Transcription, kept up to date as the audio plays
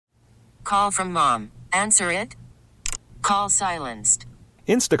Call from mom. Answer it. Call silenced.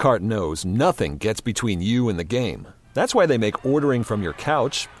 Instacart knows nothing gets between you and the game. That's why they make ordering from your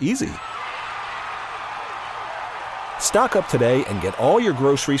couch easy. Stock up today and get all your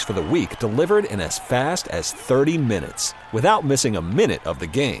groceries for the week delivered in as fast as 30 minutes without missing a minute of the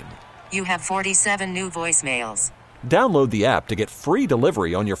game. You have 47 new voicemails. Download the app to get free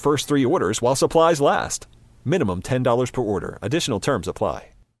delivery on your first 3 orders while supplies last. Minimum $10 per order. Additional terms apply.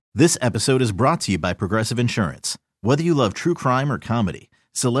 This episode is brought to you by Progressive Insurance. Whether you love true crime or comedy,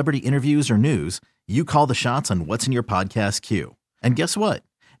 celebrity interviews or news, you call the shots on what's in your podcast queue. And guess what?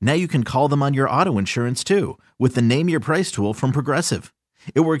 Now you can call them on your auto insurance too with the Name Your Price tool from Progressive.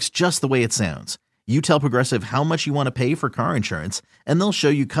 It works just the way it sounds. You tell Progressive how much you want to pay for car insurance, and they'll show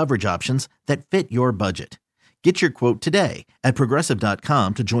you coverage options that fit your budget. Get your quote today at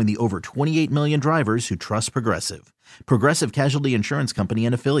Progressive.com to join the over 28 million drivers who trust Progressive. Progressive Casualty Insurance Company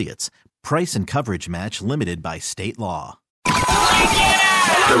and Affiliates. Price and coverage match limited by state law. The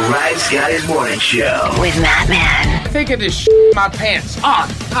Rise Guys Morning Show with Matt Man. I think I just my pants.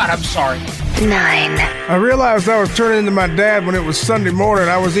 Oh, God, I'm sorry. 9. I realized I was turning into my dad when it was Sunday morning.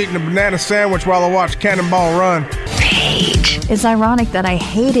 I was eating a banana sandwich while I watched Cannonball Run. Paige. It's ironic that I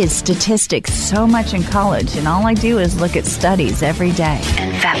hated statistics so much in college, and all I do is look at studies every day.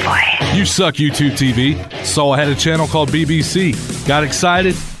 And Fatboy. You suck, YouTube TV. Saw I had a channel called BBC. Got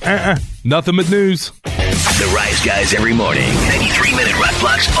excited? Nothing but news. The Rise Guys every morning. 93-minute rock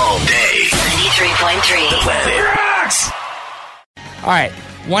blocks all day. 93.3. The Planet Rocks. All right.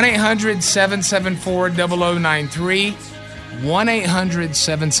 1-800-774-0093.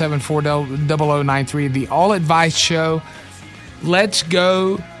 1-800-774-0093. The All Advice Show. Let's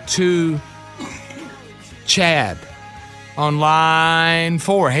go to Chad on line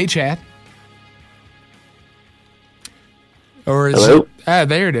 4. Hey, Chad. Or is Hello?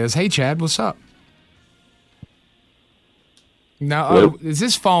 There it is. Hey, Chad. What's up? No, is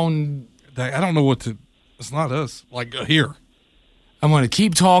this phone? I don't know what to. It's not us. Like here. I'm going to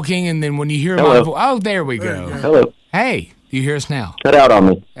keep talking, and then when you hear Hello. my voice, oh, there we go. Hello. Hey, do you hear us now? Cut out on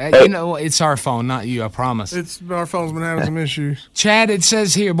me. You know, it's our phone, not you. I promise. Our phone's been having some issues. Chad, it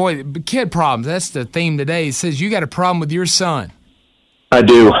says here, boy, kid problems. That's the theme today. It says you got a problem with your son. I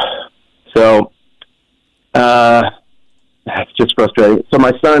do. So, it's just frustrating. So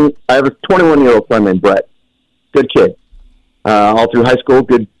my son, I have a 21-year-old son named Brett. Good kid. All through high school,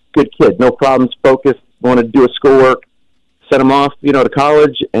 good kid. No problems, focused, wanted to do his schoolwork. Sent him off, to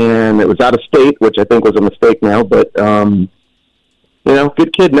college, and it was out of state, which I think was a mistake now. But, good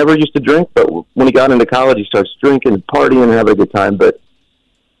kid, never used to drink. But when he got into college, he starts drinking and partying and having a good time. But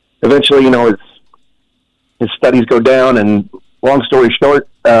eventually, his studies go down, and long story short,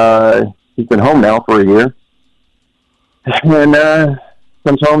 he's been home now for a year. And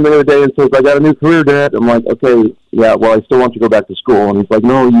comes home the other day and says, I got a new career, Dad. I'm like, okay, yeah, well, I still want you to go back to school. And he's like,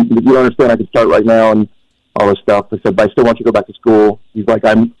 no, you don't understand. I can start right now and all this stuff. I said, but I still want you to go back to school. He's like,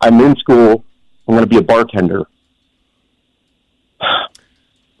 I'm in school. I'm going to be a bartender.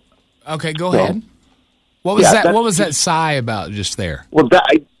 Okay, go ahead. What was that? What was that sigh about just there? Well,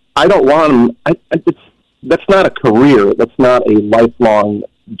 I don't want him. That's not a career. That's not a lifelong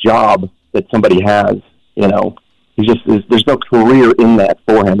job that somebody has. There's no career in that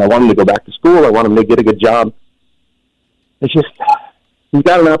for him. I want him to go back to school. I want him to get a good job. It's just he's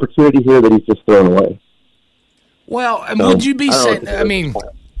got an opportunity here that he's just thrown away. Well, would you be saying?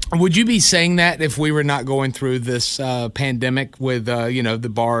 Would you be saying that if we were not going through this pandemic with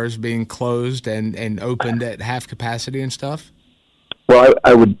the bars being closed and opened at half capacity and stuff? Well,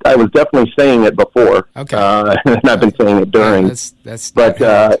 I was definitely saying it before. Okay, and I've been saying it during. That's. But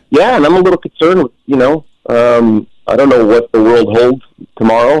and I'm a little concerned with I don't know what the world holds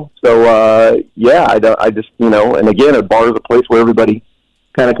tomorrow. So I just and again, a bar is a place where everybody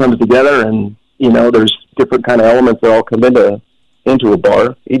kind of comes together, and there's different kind of elements that all come into a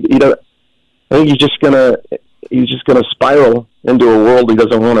bar. I think he's just gonna spiral into a world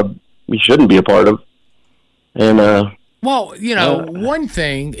he shouldn't be a part of. And one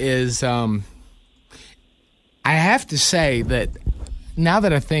thing is, I have to say that now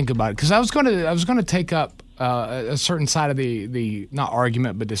that I think about it, because I was going to take up a certain side of the not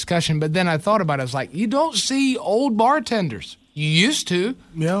argument but discussion, but then I thought about it. I was like, you don't see old bartenders. You used to,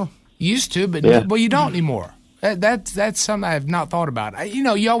 but you don't anymore. That's something I have not thought about.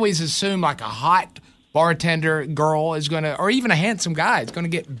 You always assume like a hot bartender girl is going to, or even a handsome guy is going to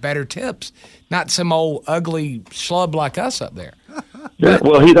get better tips, not some old ugly schlub like us up there.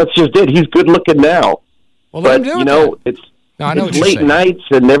 That's just it. He's good looking now. Well, but it's late nights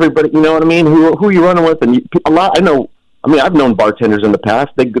and everybody. You know what I mean? Who are you running with? And I know I mean, I've known bartenders in the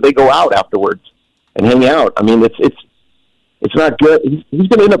past. They go out afterwards and hang out. I mean, it's not good. He's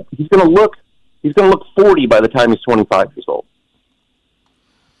going to look 40 by the time he's 25 years old.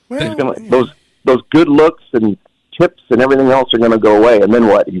 Well, those good looks and tips and everything else are going to go away. And then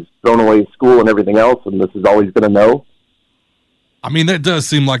what? He's thrown away school and everything else, and this is all he's going to know. I mean, that does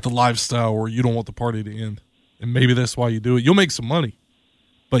seem like the lifestyle where you don't want the party to end. And maybe that's why you do it. You'll make some money,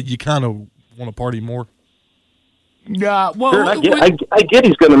 but you kind of want to party more. Yeah, well, sure, I get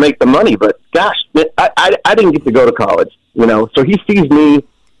he's going to make the money, but gosh, I didn't get to go to college, you know. So he sees me.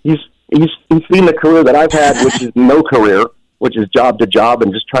 He's seen the career that I've had, which is no career, which is job to job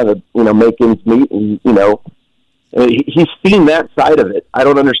and just trying to, you know, make ends meet. And, you know, he's seen that side of it. I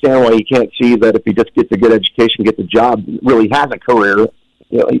don't understand why he can't see that if he just gets a good education, gets a job, really has a career,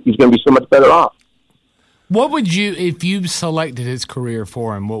 you know, he's going to be so much better off. What would you, if you selected his career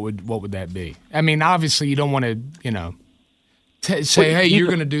for him, what would that be? I mean, obviously you don't want to, you know, say, hey, you're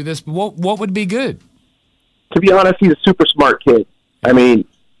going to do this, but what would be good? To be honest, he's a super smart kid. I mean,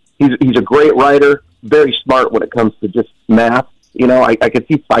 he's a great writer, very smart when it comes to just math. You know, I could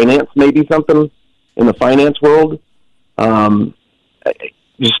see finance, maybe something in the finance world.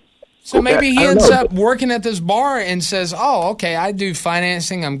 So maybe he ends up working at this bar and says, oh, okay, I do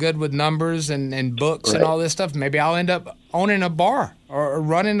financing. I'm good with numbers and books and all this stuff. Maybe I'll end up owning a bar or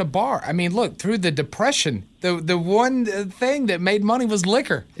running a bar. I mean, look, through the Depression, the one thing that made money was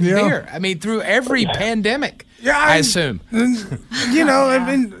liquor and beer. I mean, through every pandemic, I assume. You know, I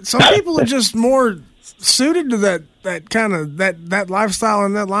mean, some people are just more suited to that kind of that lifestyle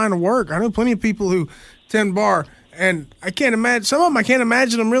and that line of work. I know plenty of people who tend bar. And I can't imagine, some of them, I can't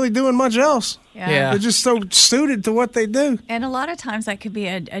imagine them really doing much else. Yeah. They're just so suited to what they do. And a lot of times that could be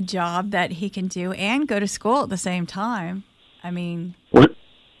a job that he can do and go to school at the same time. I mean. Well,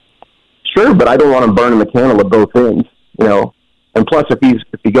 sure, but I don't want him burning the candle at both ends, you know. And plus, if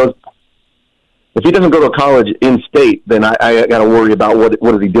he doesn't go to college in state, then I got to worry about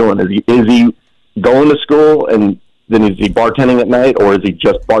what is he doing? Is he going to school and then is he bartending at night, or is he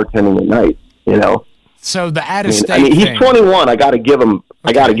just bartending at night, you know? So the out-of-state he's thing. 21. I got to give him. Okay.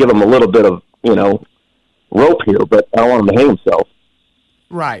 I got to give him a little bit of, you know, rope here, but I don't want him to hang himself.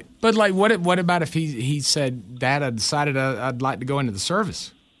 Right, but like, what about if he said, "Dad, I decided I'd like to go into the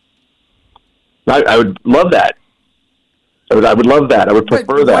service." I would love that. I would love that. I would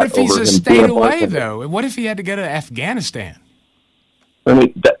prefer that. What if he's a state away, though? What if he had to go to Afghanistan? I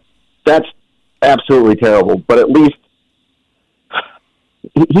mean, that's absolutely terrible. But at least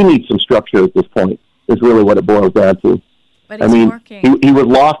he needs some structure at this point. Is really what it boils down to. But he's working. He was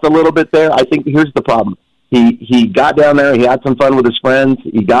lost a little bit there. I think here's the problem. He got down there. He had some fun with his friends.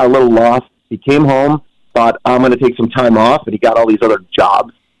 He got a little lost. He came home, thought, I'm going to take some time off, and he got all these other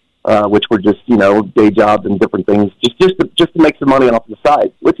jobs, which were just, you know, day jobs and different things, just to make some money off the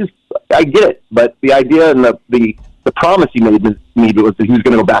side. Which is, I get it, but the idea and the promise he made me was that he was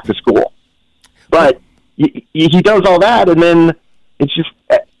going to go back to school. But he does all that, and then it's just.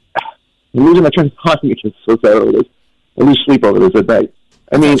 The reason I try to talk to you is so sad over this. I lose sleep over this at night.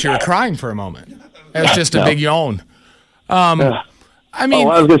 I mean, you were crying for a moment. It was just a big yawn. I mean,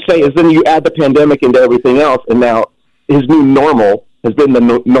 what I was going to say is then you add the pandemic into everything else, and now his new normal has been the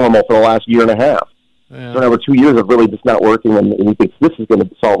normal for the last year and a half. Yeah. So over 2 years of really just not working, and he thinks this is going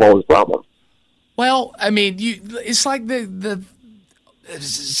to solve all his problems. Well, I mean, it's like the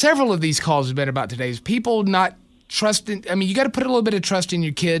several of these calls have been about today's people not trusting. I mean, you got to put a little bit of trust in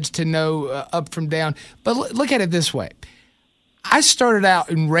your kids to know up from down. But look at it this way. I started out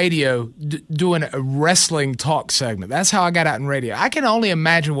in radio doing a wrestling talk segment. That's how I got out in radio. I can only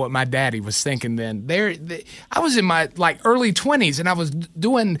imagine what my daddy was thinking then. I was in my early 20s, and I was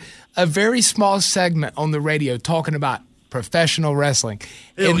doing a very small segment on the radio talking about professional wrestling.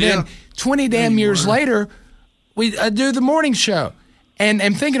 Then 20 damn years later, I do the morning show. And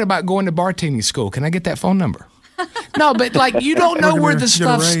I'm thinking about going to bartending school. Can I get that phone number? No, but you don't know where the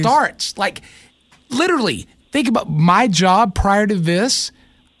stuff starts. Literally, think about my job prior to this.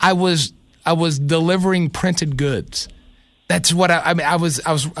 I was delivering printed goods. That's what I was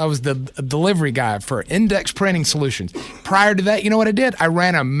the delivery guy for Index Printing Solutions. Prior to that, you know what I did? I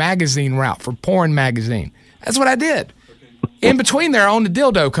ran a magazine route for Porn Magazine. That's what I did. In between there, I owned a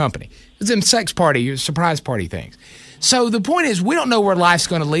dildo company. It was in sex party, surprise party things. So the point is, we don't know where life's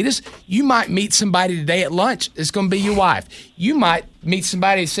going to lead us. You might meet somebody today at lunch. It's going to be your wife. You might meet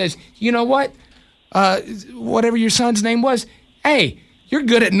somebody that says, you know what? Whatever your son's name was, hey, you're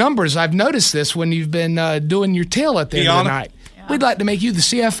good at numbers. I've noticed this when you've been doing your till at the end of the night. Yeah. We'd like to make you the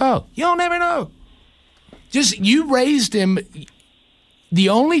CFO. You don't never know. Just you raised him The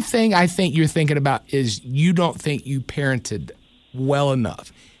only thing I think you're thinking about is you don't think you parented well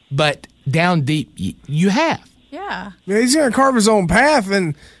enough. But down deep, you have. Yeah. He's going to carve his own path,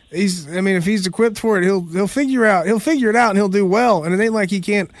 and if he's equipped for it, he'll figure it out, and he'll do well. And it ain't like he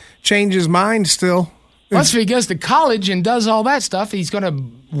can't change his mind still. Plus, if he goes to college and does all that stuff, he's going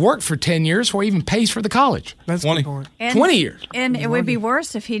to work for 10 years before he even pays for the college. That's 20. 20 years. And it would be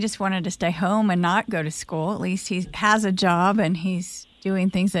worse if he just wanted to stay home and not go to school. At least he has a job and he's doing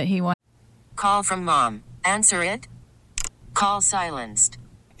things that he wants. Call from mom. Answer it. Call silenced.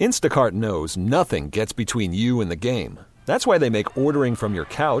 Instacart knows nothing gets between you and the game. That's why they make ordering from your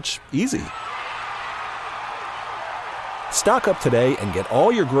couch easy. Stock up today and get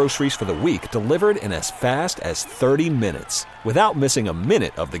all your groceries for the week delivered in as fast as 30 minutes without missing a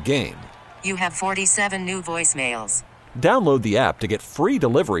minute of the game. You have 47 new voicemails. Download the app to get free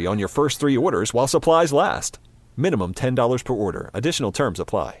delivery on your first 3 orders while supplies last. Minimum $10 per order. Additional terms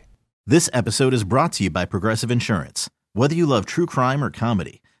apply. This episode is brought to you by Progressive Insurance. Whether you love true crime or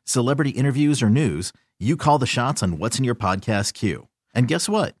comedy, celebrity interviews or news, you call the shots on what's in your podcast queue. And guess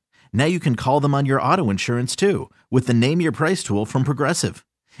what? Now you can call them on your auto insurance too with the Name Your Price tool from Progressive.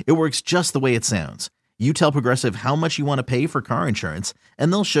 It works just the way it sounds. You tell Progressive how much you want to pay for car insurance,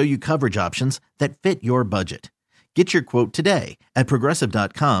 and they'll show you coverage options that fit your budget. Get your quote today at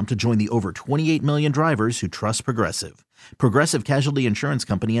Progressive.com to join the over 28 million drivers who trust Progressive. Progressive Casualty Insurance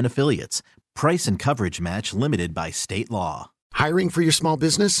Company and Affiliates. Price and coverage match limited by state law. Hiring for your small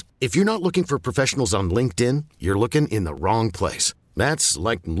business? If you're not looking for professionals on LinkedIn, you're looking in the wrong place. That's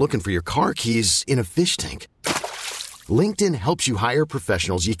like looking for your car keys in a fish tank. LinkedIn helps you hire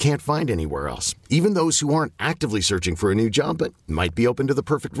professionals you can't find anywhere else, even those who aren't actively searching for a new job but might be open to the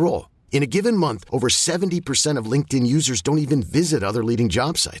perfect role. In a given month, over 70% of LinkedIn users don't even visit other leading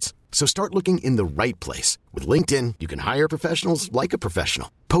job sites. So start looking in the right place. With LinkedIn, you can hire professionals like a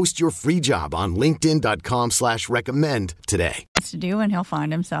professional. Post your free job on linkedin.com/recommend today. To do, and he'll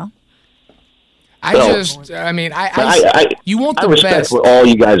find himself. I you want the respect best. what all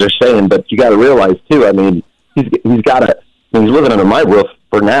you guys are saying, but you got to realize too. I mean, he's living under my roof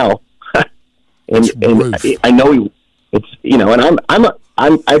for now, and I know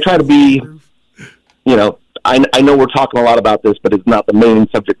I try to be, I know we're talking a lot about this, but it's not the main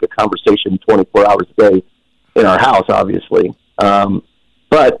subject of conversation 24 hours a day in our house, obviously.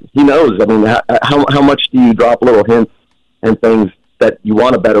 But he knows. I mean, how much do you drop little hints and things that you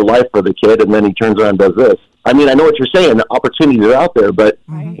want a better life for the kid, and then he turns around and does this. I mean, I know what you're saying. The opportunities are out there, but,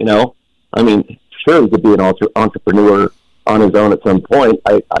 sure, he could be an entrepreneur on his own at some point.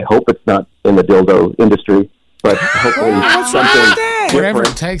 I hope it's not in the dildo industry, but hopefully something different. Whatever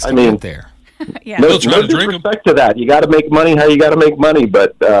it takes to get there. Yeah. No disrespect to that. You got to make money how you got to make money,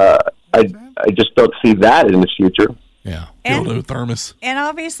 but I just don't see that in his future. Yeah. Dildo thermos. And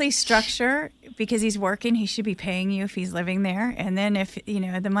obviously structure, because he's working, he should be paying you if he's living there. And then if,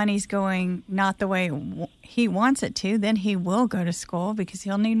 the money's going not the way he wants it to, then he will go to school because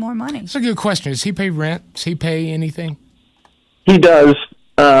he'll need more money. That's a good question. Does he pay rent? Does he pay anything? He does.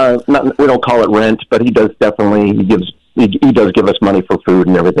 We don't call it rent, but he does definitely. He does give us money for food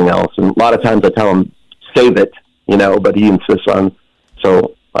and everything else. And a lot of times I tell him, save it, but he insists on,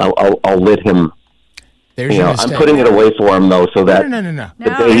 so I'll let him. There's your mistake. I'm putting it away for him, though, so that No. the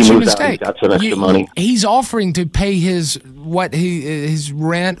day he moves out, he's got some extra money. He's offering to pay his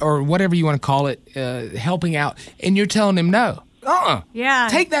rent or whatever you want to call it, helping out, and you're telling him no. Yeah.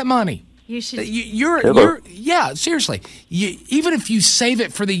 Take that money. You should. Yeah, seriously. Even if you save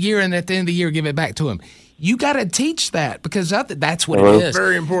it for the year and at the end of the year give it back to him, you got to teach that, because that's what it is.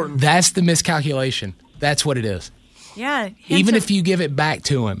 Very important. That's the miscalculation. That's what it is. Yeah. Even if you give it back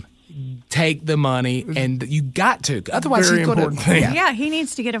to him, take the money, and you got to. Otherwise, Very he's going important to. thing. Yeah, he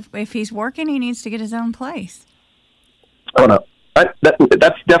needs to get if he's working, he needs to get his own place. Oh no, that's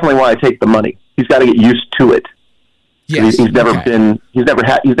definitely why I take the money. He's got to get used to it. Yes. He's never done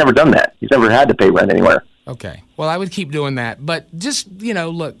that. He's never had to pay rent anywhere. Okay. Well, I would keep doing that, but just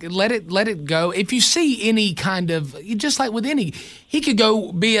look, let it go. If you see any kind of, just like with he could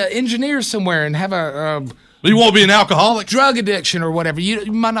go be an engineer somewhere and have a. You won't be an alcoholic. Drug addiction or whatever.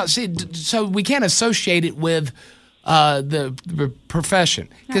 You might not see it. So we can't associate it with the profession.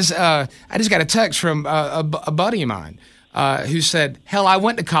 Because I just got a text from a buddy of mine who said, hell, I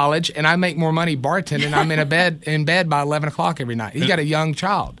went to college and I make more money bartending and I'm in bed by 11 o'clock every night. He's got a young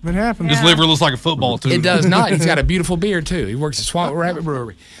child. It happens. His liver looks like a football, too. It does not. He's got a beautiful beard, too. He works at Swamp Rabbit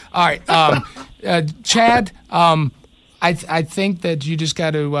Brewery. All right. Chad, I think that you just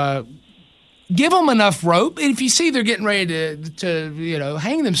got to... give them enough rope. And if you see they're getting ready to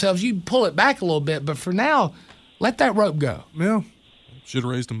hang themselves, you pull it back a little bit. But for now, let that rope go. Yeah. Should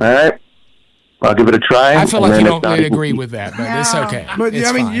have raised him. All right. I'll give it a try. I feel like you don't really agree with that, but it's okay. But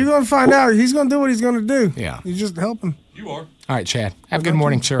it's fine. you're going to find out. He's going to do what he's going to do. Yeah. He's just helping. You are. All right, Chad. Have a good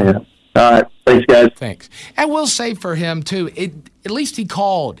morning, sir. Yeah. All right. Thanks, guys. Thanks. I will say for him, too, at least he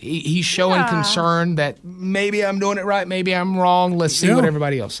called. He's showing concern that maybe I'm doing it right, maybe I'm wrong. Let's see what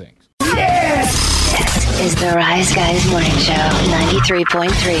everybody else thinks. This is the Rise Guys Morning Show,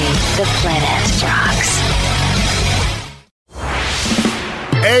 93.3, The Planet Rocks.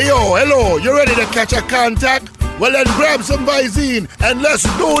 Hey, yo, hello. You ready to catch a contact? Well, then grab some Visine and let's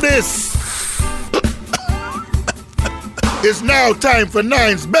do this. It's now time for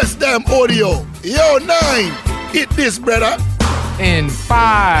Nine's Best Damn Audio. Yo, Nine, hit this, brother. In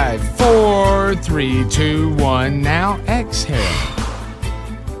 5, 4, 3, 2, 1, now exhale.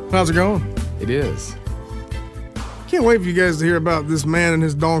 How's it going? It is. Can't wait for you guys to hear about this man and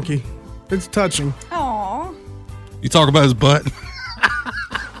his donkey. It's touching. Aw. You talk about his butt.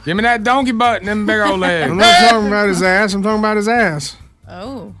 Give me that donkey butt and them big old legs. I'm not talking about his ass. I'm talking about his ass.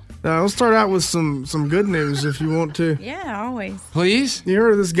 Oh. Let's start out with some good news if you want to. Yeah, always. Please? You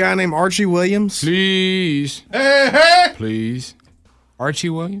heard of this guy named Archie Williams? Please. Hey! Please.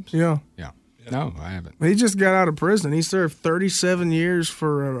 Archie Williams? Yeah. Yeah. No, I haven't. He just got out of prison. He served 37 years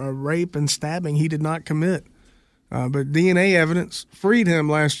for a rape and stabbing he did not commit. But DNA evidence freed him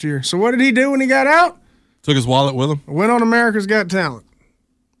last year. So what did he do when he got out? Took his wallet with him. Went on America's Got Talent.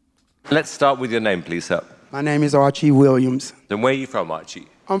 Let's start with your name, please, sir. My name is Archie Williams. Then where are you from, Archie?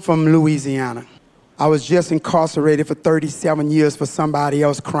 I'm from Louisiana. I was just incarcerated for 37 years for somebody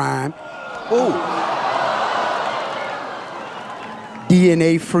else's crime. Ooh.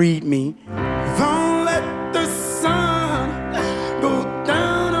 DNA freed me. Don't let the sun go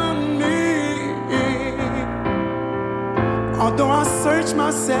down on me. Although I search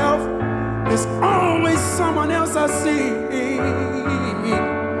myself, there's always someone else I see.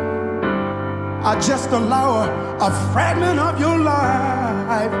 I just allow a fragment of your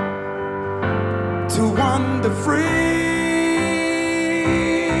life to wander free.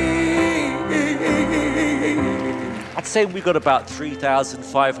 I'd say we got about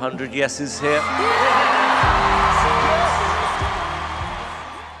 3,500 yeses here.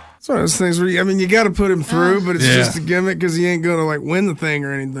 It's one of those things where, you got to put him through, but it's just a gimmick because he ain't going to, win the thing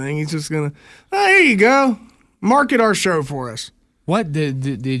or anything. He's just going to, here you go. Market our show for us. What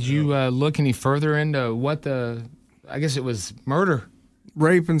did you look any further into what I guess it was murder?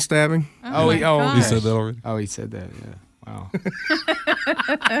 Rape and stabbing. He said that already. Oh, he said that, yeah. Wow.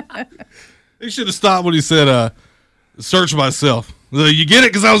 He should have stopped when he said, search myself. You get it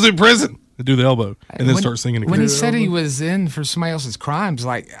because I was in prison. Do the elbow and then start singing again. When he said he was in for somebody else's crimes,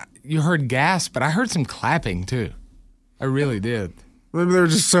 you heard gasp, but I heard some clapping too. I really did. Maybe they were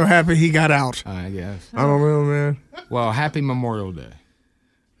just so happy he got out. I guess. I don't know, man. Well, happy Memorial Day.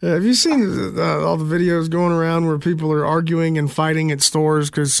 Have you seen all the videos going around where people are arguing and fighting at stores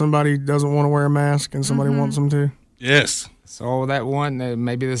because somebody doesn't want to wear a mask and somebody wants them to? Yes. So that one,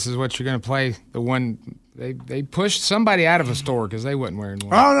 maybe this is what you're going to play. The one, they pushed somebody out of a store because they wasn't wearing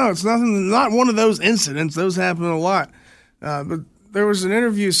one. Oh, no, it's not one of those incidents. Those happen a lot. But there was an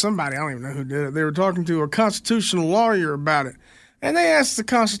interview, somebody, I don't even know who did it. They were talking to a constitutional lawyer about it. And they asked the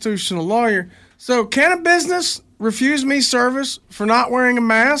constitutional lawyer, so can a business refuse me service for not wearing a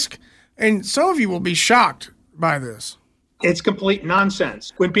mask? And some of you will be shocked by this. It's complete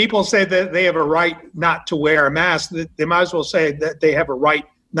nonsense. When people say that they have a right not to wear a mask, they might as well say that they have a right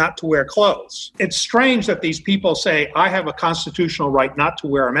not to wear clothes. It's strange that these people say, I have a constitutional right not to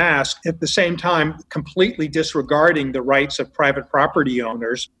wear a mask, at the same time completely disregarding the rights of private property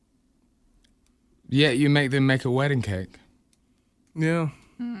owners. Yeah, you make them make a wedding cake. Yeah.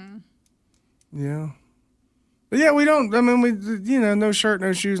 Yeah. But yeah, we don't, no shirt,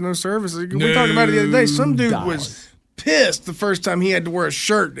 no shoes, no service. We talked about it the other day. Some dude was pissed the first time he had to wear a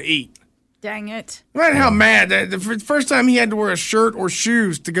shirt to eat. Dang it. Imagine how mad the first time he had to wear a shirt or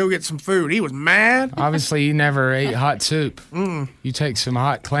shoes to go get some food. He was mad. Obviously, you never ate hot soup. You take some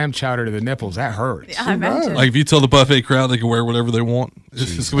hot clam chowder to the nipples. That hurts. I imagine. Like if you tell the buffet crowd they can wear whatever they want,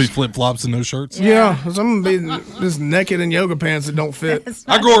 it's just going to be flip-flops and no shirts. Yeah, I'm going to be just naked in yoga pants that don't fit.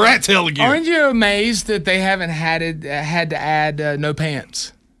 I grow a rat tail again. Aren't you amazed that they haven't had to add no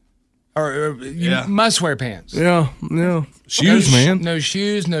pants? Or you must wear pants. Yeah. Shoes, man. No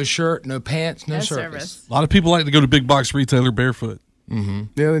shoes, no shirt, no pants, no service. A lot of people like to go to big box retailer barefoot. Mm-hmm.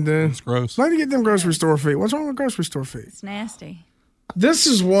 Yeah, they do. It's gross. Like to get them grocery store feet. What's wrong with grocery store feet? It's nasty. This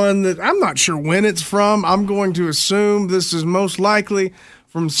is one that I'm not sure when it's from. I'm going to assume this is most likely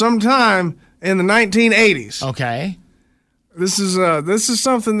from sometime in the 1980s. Okay. This is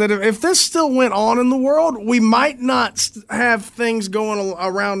something that if this still went on in the world, we might not have things going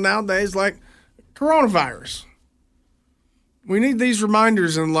around nowadays like coronavirus. We need these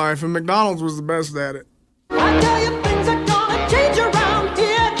reminders in life, and McDonald's was the best at it. I tell you things are gonna change around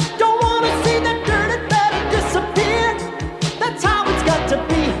here. Don't wanna see the dirt, it better disappear. That's how it's got to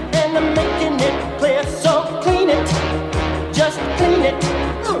be, and I'm making it clear. So clean it, just clean it.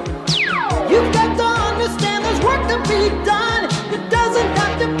 You've got to understand there's work to be done. It doesn't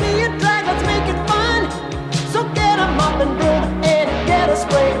have to be a drag, let's make it fun. So get a mop and broom and get a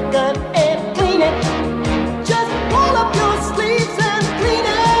spray gun and clean it. Just roll up your sleeves and clean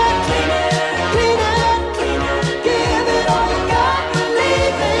it. Clean it, clean it, clean it. Give it all you got,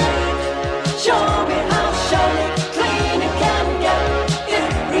 believe it. Show me how shiny clean it can get. It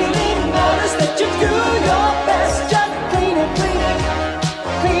really matters that you do your best. Just clean it, clean it,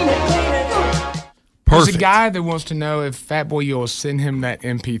 clean it, clean it. There's a guy that wants to know if Fat Boy you'll send him that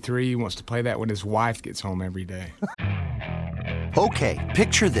MP3. He wants to play that when his wife gets home every day. Okay,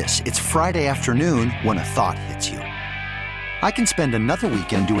 picture this. It's Friday afternoon when a thought hits you. I can spend another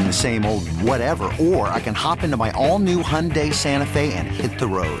weekend doing the same old whatever, or I can hop into my all-new Hyundai Santa Fe and hit the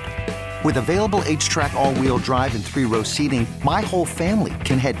road. With available H-Track all-wheel drive and 3-row seating, my whole family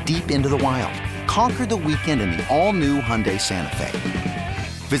can head deep into the wild. Conquer the weekend in the all-new Hyundai Santa Fe.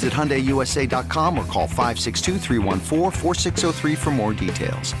 Visit HyundaiUSA.com or call 562-314-4603 for more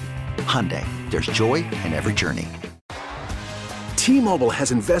details. Hyundai, there's joy in every journey. T-Mobile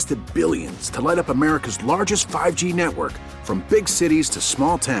has invested billions to light up America's largest 5G network, from big cities to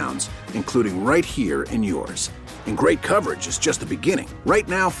small towns, including right here in yours. And great coverage is just the beginning. Right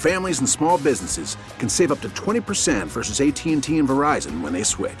now, families and small businesses can save up to 20% versus AT&T and Verizon when they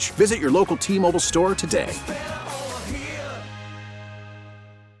switch. Visit your local T-Mobile store today.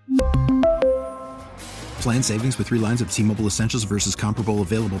 Plan savings with 3 lines of T-Mobile Essentials versus comparable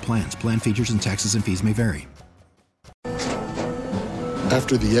available plans. Plan features and taxes and fees may vary.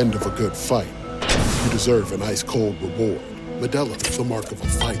 After the end of a good fight, you deserve an ice-cold reward. Modelo is the mark of a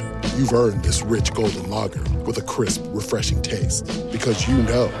fighter. You've earned this rich golden lager with a crisp, refreshing taste. Because you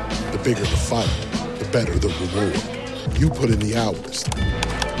know, the bigger the fight, the better the reward. You put in the hours,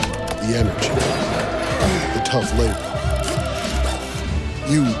 the energy, the tough labor.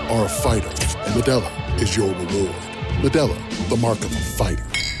 You are a fighter, and Modelo is your reward. Modelo, the mark of a fighter.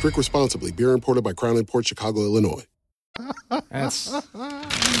 Drink responsibly. Beer imported by Crown Imports, Chicago, Illinois. That's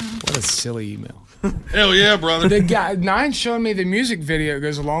what a silly email. Hell yeah, brother. The guy Nine showed me the music video that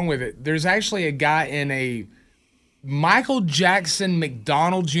goes along with it. There's actually a guy in a Michael Jackson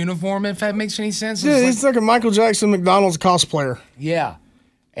McDonald's uniform, if that makes any sense. Yeah, he's like a Michael Jackson McDonald's cosplayer. Yeah.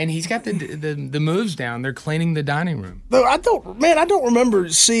 And he's got the moves down. They're cleaning the dining room. Though I don't remember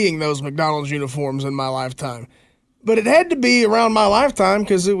seeing those McDonald's uniforms in my lifetime. But it had to be around my lifetime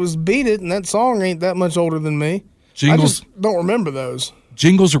because it was Beat It, and that song ain't that much older than me. Jingles, I just don't remember those.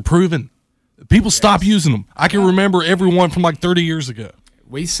 Jingles are proven. People stop using them. I can remember everyone from like 30 years ago.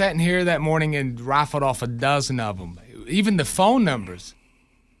 We sat in here that morning and rifled off a dozen of them. Even the phone numbers.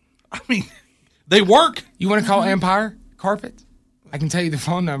 I mean, they work. You want to call Empire Carpet? I can tell you the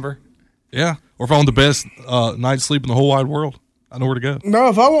phone number. Yeah. Or if I want the best night's sleep in the whole wide world, I know where to go. No,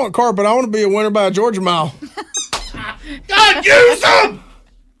 if I want carpet, I want to be a winner by a Georgia Mile. God, use them!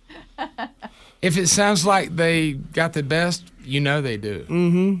 If it sounds like they got the best, you know they do.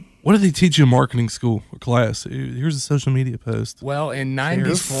 Mm-hmm. What did they teach you in marketing school or class? Here's a social media post. Well, in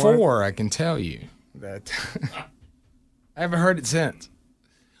 94, I can tell you that I haven't heard it since.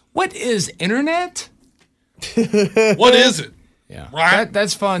 What is internet? What is it? Yeah, right.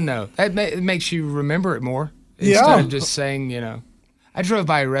 That's fun though. It makes you remember it more Yeah. instead of just saying, you know. I drove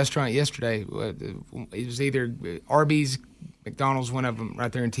by a restaurant yesterday. It was either Arby's, McDonald's, one of them right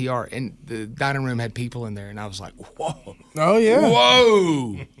there in TR, and the dining room had people in there, and I was like, whoa. Oh, yeah.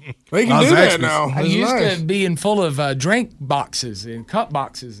 Whoa. They can do that now. I It's used nice. to being full of drink boxes and cup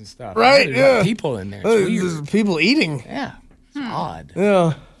boxes and stuff. Right, There's yeah. people in there. It's There's weird. people eating. Yeah. It's odd.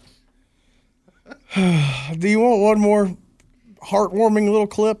 Yeah. Do you want one more heartwarming little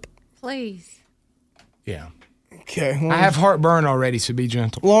clip? Please. Yeah. Okay. I have heartburn already, so be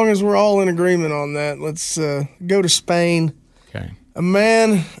gentle. As long as we're all in agreement on that, let's go to Spain. Okay. A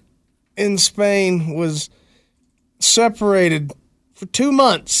man in Spain was separated for 2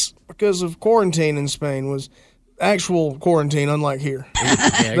 months because of quarantine in Spain. Was actual quarantine, unlike here.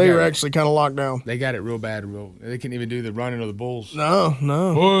 Yeah, They were actually kind of locked down. They got it real bad. They couldn't even do the running of the bulls.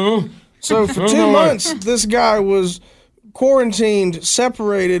 No. So for 2 months, this guy was quarantined,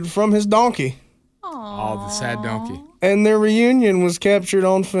 separated from his donkey. Oh, the sad donkey. And their reunion was captured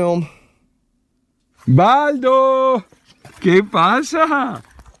on film. Baldo! ¿Qué pasa?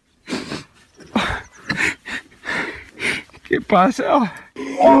 ¿Qué pasa?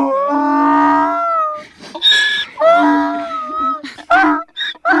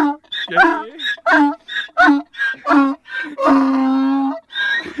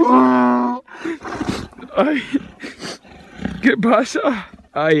 Ay, ¿qué pasa?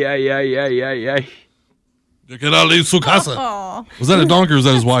 Ay, ay, ay, ay, ay, ay. You cannot leave su casa. Aw. Was that a donkey or was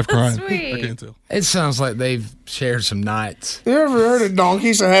that his wife crying? Sweet. I can't tell. It sounds like they've shared some nights. You ever heard a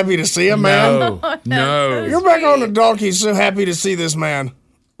donkey so happy to see a man? No. You're back on the donkey so happy to see this man.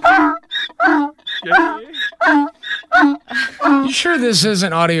 You sure this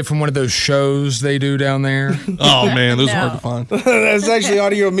isn't audio from one of those shows they do down there? Oh, man, those are hard to find. That's actually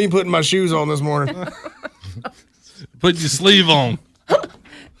audio of me putting my shoes on this morning. Put your sleeve on.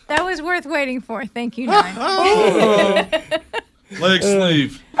 That was worth waiting for. Thank you, Nine. Leg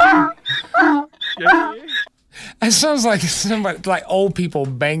sleeve. It sounds like somebody, like old people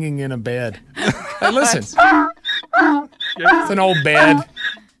banging in a bed. Hey, listen. It's an old bed.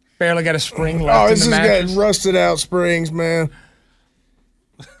 Barely got a spring left Oh, in it's the just mattress. got rusted out springs, man.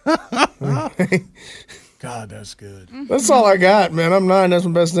 God, that's good. That's all I got, man. I'm 9. That's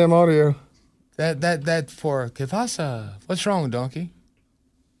my best damn audio. That for ¿Qué pasa? What's wrong, donkey?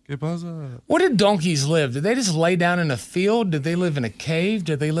 ¿Qué pasa? Where did donkeys live? Did they just lay down in a field? Did they live in a cave?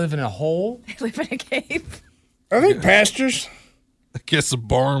 Did they live in a hole? They live in a cave. I think pastures. I guess a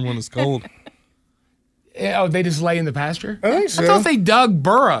barn when it's cold. Oh, they just lay in the pasture? I think so. I thought they dug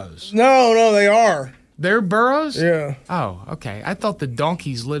burrows. No, they are. They're burrows? Yeah. Oh, okay. I thought the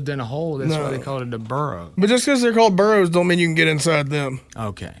donkeys lived in a hole. That's why they called it a burrow. But just because they're called burrows don't mean you can get inside them.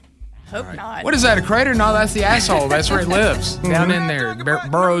 Okay. Hope not. What is that, a crater? No, that's the asshole. That's where it lives. Down in there.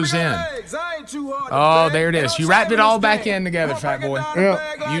 Burrows in. Oh, there it is. You wrapped it all back in together, fat boy.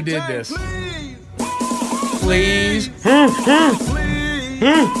 Yeah. You did this. Please.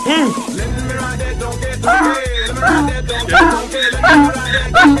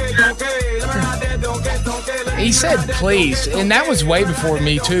 He said please, and that was way before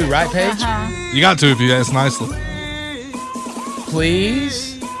me too, right, Paige? You got to if you ask nicely.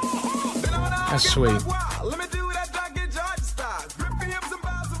 Please? That's sweet.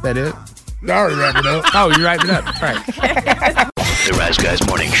 That it? I already wrapped it up. Oh, you wrapped it up. Right. The Rise Guys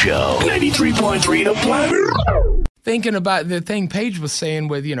Morning Show. 93.3 The Planet. Thinking about the thing Paige was saying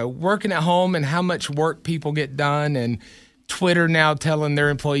with, working at home and how much work people get done, and Twitter now telling their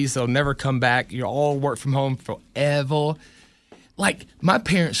employees they'll never come back. You'll all work from home forever. Like, my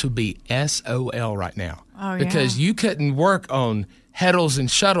parents would be SOL right now. Oh, because you couldn't work on heddles and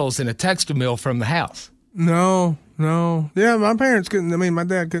shuttles in a textile mill from the house. No. Yeah, my parents couldn't. I mean, my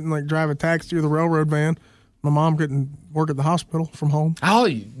dad couldn't, drive a taxi or the railroad van. My mom couldn't work at the hospital from home. Oh,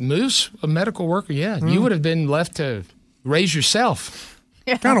 Moose, a medical worker, yeah. You would have been left to raise yourself.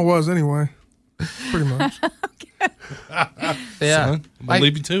 Yeah. Kind of was anyway. Pretty much. Yeah. Son, I'm gonna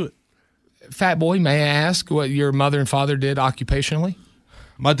leave you to it. Fat boy, may I ask what your mother and father did occupationally?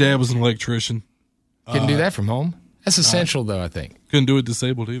 My dad was an electrician. Couldn't do that from home. That's essential, though, I think. Couldn't do it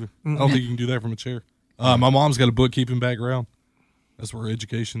disabled either. I don't think you can do that from a chair. My mom's got a bookkeeping background. That's where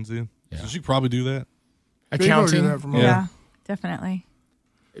education's in. Yeah. So she could probably do that. Accounting. Yeah, definitely.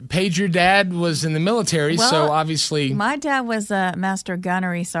 Paige, your dad was in the military, Well, so obviously. My dad was a master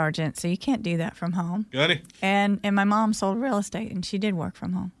gunnery sergeant, so you can't do that from home. Gunny. And my mom sold real estate, and she did work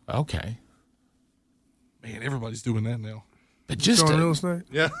from home. Okay. Man, everybody's doing that now. But just real estate?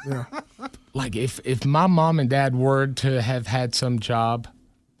 Yeah. Like if my mom and dad were to have had some job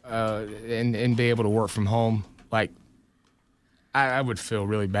and be able to work from home, like I would feel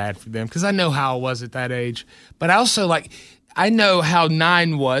really bad for them because I know how I was at that age. But I also I know how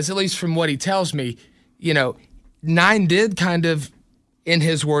 9 was, at least from what he tells me. 9 did kind of, in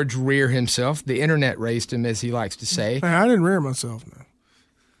his words, rear himself. The internet raised him, as he likes to say. Hey, I didn't rear myself, no.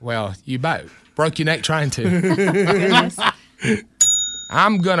 Well, you broke your neck trying to.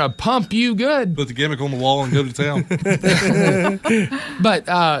 I'm going to pump you good. Put the gimmick on the wall and go to town. But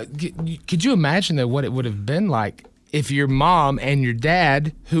could you imagine, though, what it would have been like if your mom and your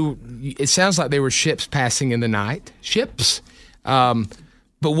dad, who it sounds like they were ships passing in the night,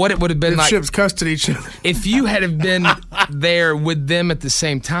 but what it would have been like ships cussed at each other. If you had have been there with them at the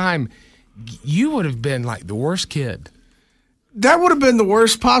same time, you would have been like the worst kid. That would have been the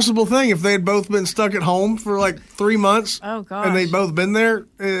worst possible thing if they had both been stuck at home for 3 months. Oh, gosh. And they'd both been there.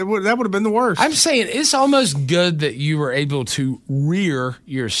 That would have been the worst. I'm saying it's almost good that you were able to rear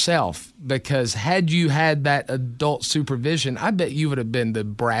yourself, because had you had that adult supervision, I bet you would have been the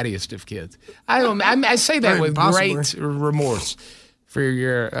brattiest of kids. I say that with great remorse for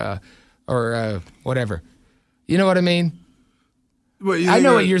your or whatever. You know what I mean? I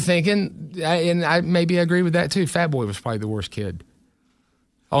know what you're thinking, and I maybe agree with that too. Fat Boy was probably the worst kid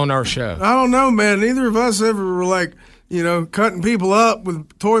on our show. I don't know, man. Neither of us ever were like, cutting people up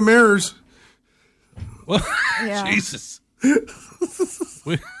with toy mirrors. Yeah. Jesus. You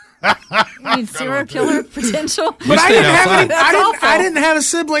mean serial killer potential? But I didn't have a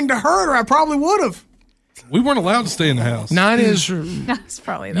sibling to hurt, or I probably would have. We weren't allowed to stay in the house. That's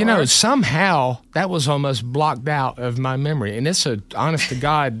probably the worst. Somehow that was almost blocked out of my memory. And it's a honest to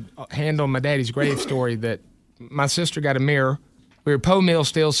God hand on my daddy's grave story that my sister got a mirror. We were Poe Mill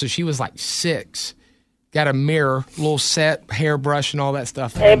still, so she was like 6. Got a mirror, little set, hairbrush, and all that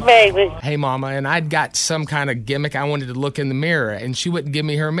stuff. Hey, baby. Hey, Mama. And I'd got some kind of gimmick. I wanted to look in the mirror, and she wouldn't give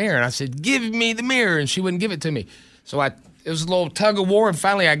me her mirror. And I said, give me the mirror, and she wouldn't give it to me. So it was a little tug of war, and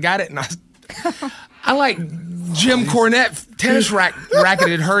finally I got it, and I like Jim Cornette tennis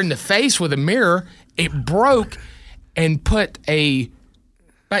racketed her in the face with a mirror. It broke and put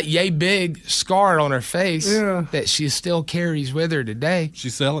about yay big scar on her face that she still carries with her today. She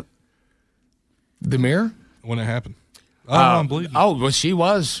sell it? The mirror? When it happened. Oh, I'm bleeding. Oh, well, she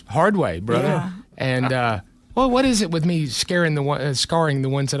was hard way, brother. Yeah. And, what is it with me scarring the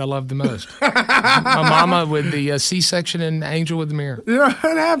ones that I love the most? My mama with the C-section and Angel with the mirror. Yeah,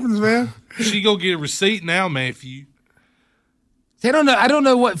 it happens, man. She go get a receipt now, Matthew. I don't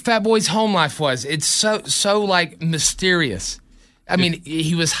know what Fat Boy's home life was. It's so like mysterious. I mean,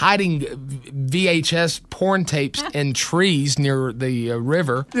 he was hiding VHS porn tapes in trees near the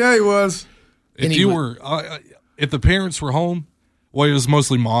river. Yeah, he was. If if the parents were home, well, it was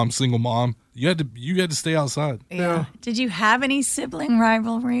mostly mom, single mom. You had to stay outside. Yeah. Did you have any sibling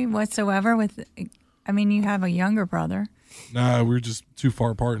rivalry whatsoever with? I mean, you have a younger brother. Nah, we were just too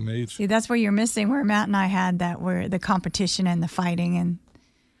far apart in age. See, that's where you're missing. Where Matt and I had that, where the competition and the fighting and.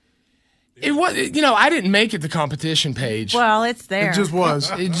 It was, I didn't make it the competition page. Well, it's there. It just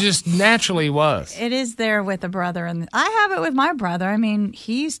was. It just naturally was. It is there with a brother, and I have it with my brother. I mean,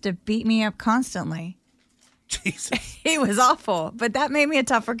 he used to beat me up constantly. Jesus. He was awful, but that made me a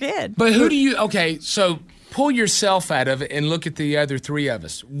tougher kid. But so pull yourself out of it and look at the other three of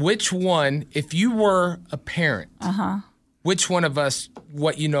us. Which one, if you were a parent, which one of us,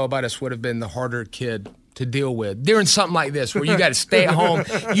 what you know about us, would have been the harder kid to deal with during something like this where you got to stay at home?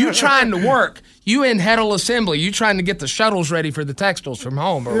 You trying to work. You in Heddle Assembly. You trying to get the shuttles ready for the textiles from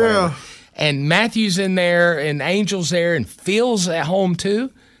home or whatever. And Matthew's in there and Angel's there and Phil's at home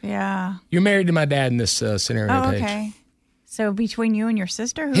too. Yeah. You're married to my dad in this scenario, Oh, Paige. okay. So between you and your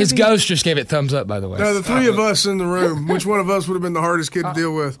sister? His ghost just gave it thumbs up, by the way. No, the three of us in the room, which one of us would have been the hardest kid to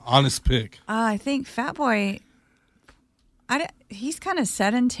deal with? Honest pick. I think Fat Boy, he's kind of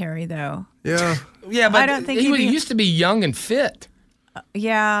sedentary, though. Yeah. Yeah, but I don't think he he'd be- used to be young and fit.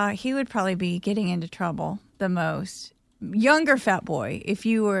 Yeah, he would probably be getting into trouble the most. Younger Fat Boy, if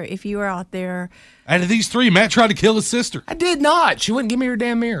you were out there. Out of these three, Matt tried to kill his sister. I did not. She wouldn't give me her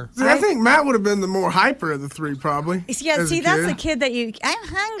damn mirror. See, I think Matt would have been the more hyper of the three, probably. Yeah, as a see, that's kid. the kid that I'm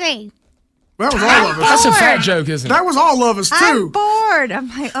hungry. That was all of us. That's a fat joke, isn't it? That was all of us, too. I'm bored. I'm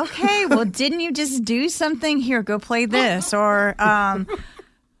like, okay, well, didn't you just do something? Here, go play this. Or, we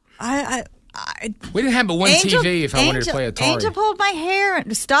didn't have but one TV if I wanted to play Atari. Angel pulled my hair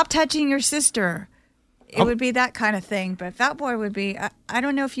and stop touching your sister. It would be that kind of thing. But Fat Boy would be, I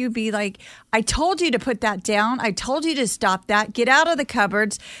don't know if you'd be like, I told you to put that down. I told you to stop that. Get out of the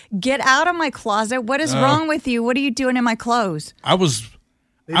cupboards. Get out of my closet. What is wrong with you? What are you doing in my clothes? He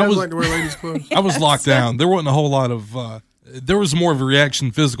doesn't like to wear ladies' clothes. I was locked down. There wasn't a whole lot of. There was more of a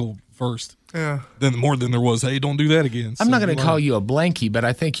reaction physical first. Yeah. More than there was. Hey, don't do that again. I'm not going to call you a blankie, but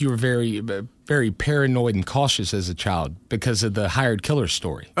I think you were very, very paranoid and cautious as a child because of the hired killer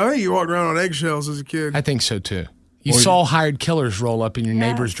story. I think you walked around on eggshells as a kid. I think so too. You saw hired killers roll up in your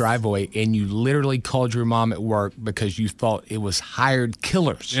neighbor's driveway, and you literally called your mom at work because you thought it was hired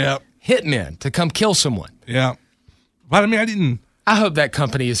killers, hitmen, to come kill someone. Yeah, but I mean, I didn't. I hope that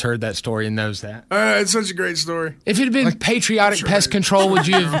company has heard that story and knows that. It's such a great story. If it had been patriotic pest control, would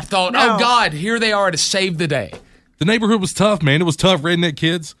you have thought, oh, God, here they are to save the day? The neighborhood was tough, man. It was tough redneck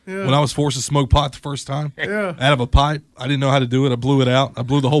kids. Yeah. When I was forced to smoke pot the first time out of a pipe, I didn't know how to do it. I blew it out. I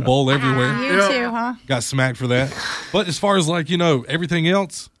blew the whole bowl everywhere. You too, huh? Got smacked for that. But as far as everything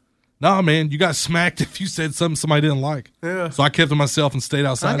else, nah, man, you got smacked if you said something somebody didn't like. Yeah. So I kept to myself and stayed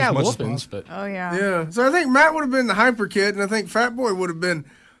outside as much as possible. Oh, yeah. Yeah. So I think Matt would have been the hyper kid, and I think Fat Boy would have been,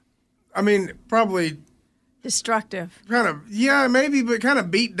 probably destructive. Kind of, yeah, maybe, but kind of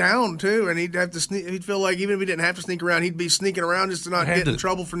beat down too. And he'd have to sneak. He'd feel like even if he didn't have to sneak around, he'd be sneaking around just to not get in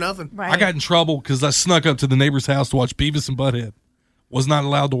trouble for nothing. Right. I got in trouble because I snuck up to the neighbor's house to watch Beavis and Butthead. Was not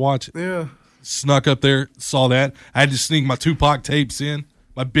allowed to watch it. Yeah. snuck up there, saw that. I had to sneak my Tupac tapes in,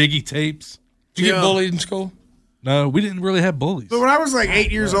 my Biggie tapes. Did you get bullied in school? No, we didn't really have bullies. But when I was like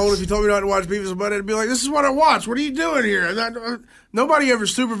 8 years old, if you told me not to watch Beavis and Butthead, I'd be like, this is what I watch. What are you doing here? And nobody ever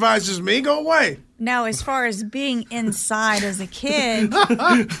supervises me. Go away. Now, as far as being inside as a kid,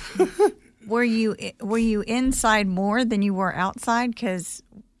 were you inside more than you were outside? Because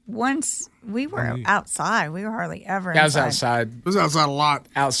once we were outside, we were hardly ever inside. I was outside. I was outside a lot.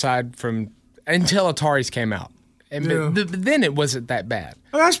 Outside until Ataris came out. And but then it wasn't that bad.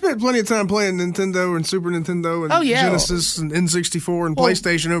 I spent plenty of time playing Nintendo and Super Nintendo and Genesis and N64 and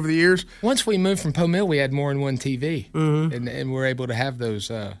PlayStation over the years. Once we moved from Po Mill, we had more than one TV, and we were able to have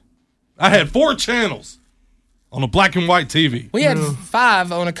those. I had 4 channels on a black and white TV. We had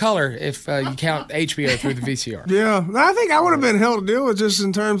 5 on a color if you count HBO through the VCR. Yeah, I think I would have been hell to deal with just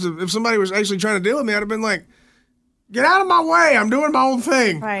in terms of if somebody was actually trying to deal with me, I'd have been like, get out of my way. I'm doing my own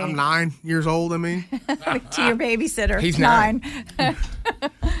thing. Right. I'm 9 years old, I mean. To your babysitter. He's 9.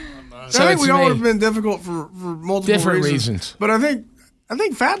 So I think we all would have been difficult for multiple different reasons. But I think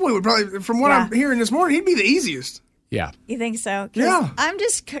Fatboy would probably, from what I'm hearing this morning, he'd be the easiest. Yeah. You think so? Yeah. I'm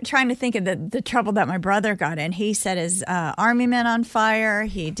just trying to think of the trouble that my brother got in. He set his army men on fire.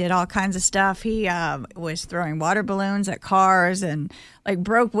 He did all kinds of stuff. He was throwing water balloons at cars and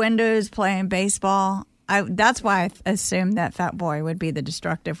broke windows playing baseball. That's why I assumed that Fat Boy would be the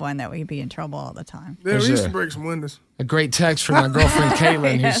destructive one that would be in trouble all the time. Yeah, we used to break some windows. A great text from my girlfriend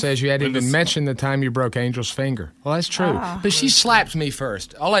Caitlin who says you hadn't even mentioned the time you broke Angel's finger. Well, that's true. But she slapped me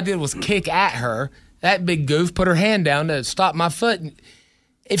first. All I did was kick at her. That big goof put her hand down to stop my foot.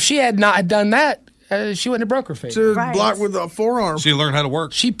 If she had not done that, she wouldn't have broke her finger. She was blocked with a forearm. She learned how to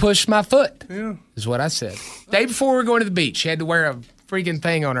work. She pushed my foot, yeah, is what I said. Day before we were going to the beach, she had to wear a freaking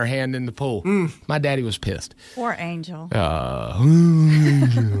thing on her hand in the pool. My daddy was pissed. Poor Angel.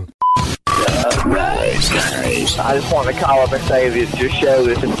 Rise, guys. I just want to call up and say that your show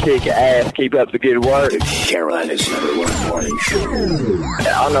is some kick ass. Keep up the good work. Carolina's #1 morning show.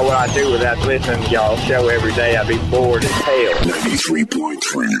 I don't know what I'd do without listening to y'all's show every day. I'd be bored as hell. 93.3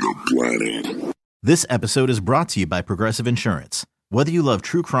 The Planet. This episode is brought to you by Progressive Insurance. Whether you love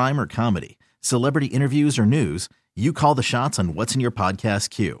true crime or comedy, celebrity interviews or news, you call the shots on what's in your podcast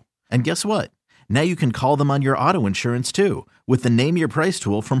queue. And guess what? Now you can call them on your auto insurance too with the Name Your Price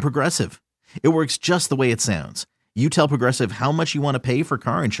tool from Progressive. It works just the way it sounds. You tell Progressive how much you want to pay for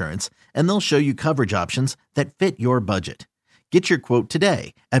car insurance, and they'll show you coverage options that fit your budget. Get your quote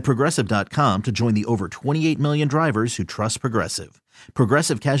today at Progressive.com to join the over 28 million drivers who trust Progressive.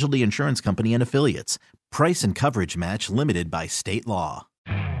 Progressive Casualty Insurance Company and Affiliates. Price and coverage match limited by state law.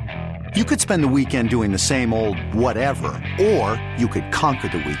 You could spend the weekend doing the same old whatever, or you could conquer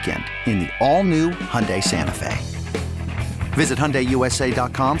the weekend in the all-new Hyundai Santa Fe. Visit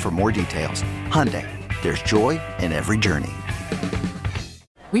HyundaiUSA.com for more details. Hyundai, there's joy in every journey.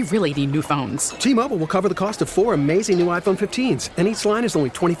 We really need new phones. T-Mobile will cover the cost of 4 amazing new iPhone 15s, and each line is only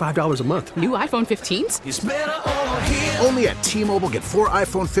 $25 a month. New iPhone 15s? It's better over here. Only at T-Mobile, get 4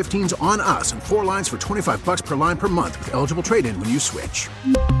 iPhone 15s on us and 4 lines for $25 per line per month with eligible trade-in when you switch.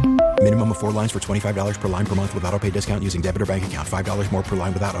 Minimum of 4 lines for $25 per line per month with autopay discount using debit or bank account. $5 more per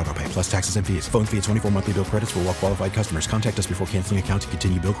line without autopay, plus taxes and fees. Phone fee at 24 monthly bill credits for well-qualified customers. Contact us before canceling account to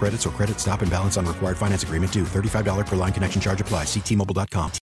continue bill credits or credit stop and balance on required finance agreement due. $35 per line connection charge applies. See T-Mobile.com.